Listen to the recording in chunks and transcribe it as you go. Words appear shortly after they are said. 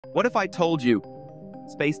What if I told you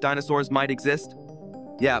space dinosaurs might exist?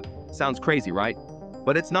 Yeah, sounds crazy, right?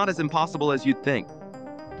 But it's not as impossible as you'd think.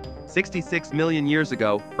 66 million years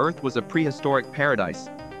ago, Earth was a prehistoric paradise.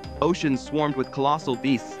 Oceans swarmed with colossal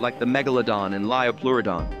beasts like the megalodon and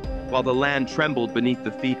liopleurodon, while the land trembled beneath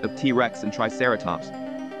the feet of T-Rex and Triceratops.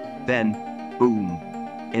 Then, boom,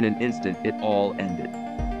 in an instant it all ended.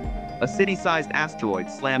 A city-sized asteroid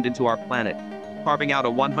slammed into our planet, carving out a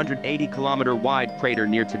 180-kilometer-wide crater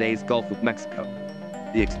near today's Gulf of Mexico.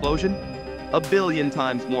 The explosion? A billion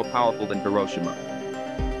times more powerful than Hiroshima.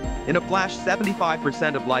 In a flash,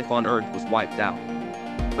 75% of life on Earth was wiped out.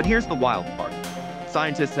 But here's the wild part.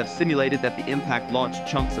 Scientists have simulated that the impact launched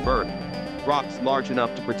chunks of Earth, rocks large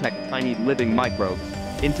enough to protect tiny living microbes,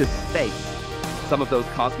 into space. Some of those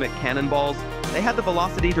cosmic cannonballs, they had the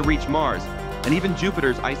velocity to reach Mars, and even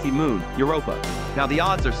Jupiter's icy moon, Europa. Now the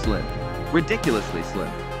odds are slim, ridiculously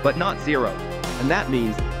slim, but not zero. And that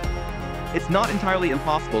means it's not entirely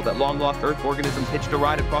impossible that long-lost Earth organisms hitched a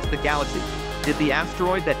ride across the galaxy. Did the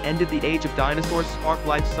asteroid that ended the age of dinosaurs spark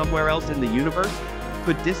life somewhere else in the universe?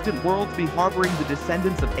 Could distant worlds be harboring the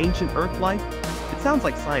descendants of ancient Earth life? It sounds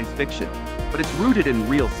like science fiction, but it's rooted in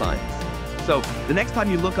real science. So, the next time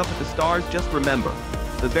you look up at the stars, just remember,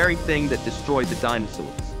 the very thing that destroyed the dinosaurs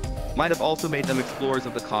might have also made them explorers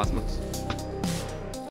of the cosmos.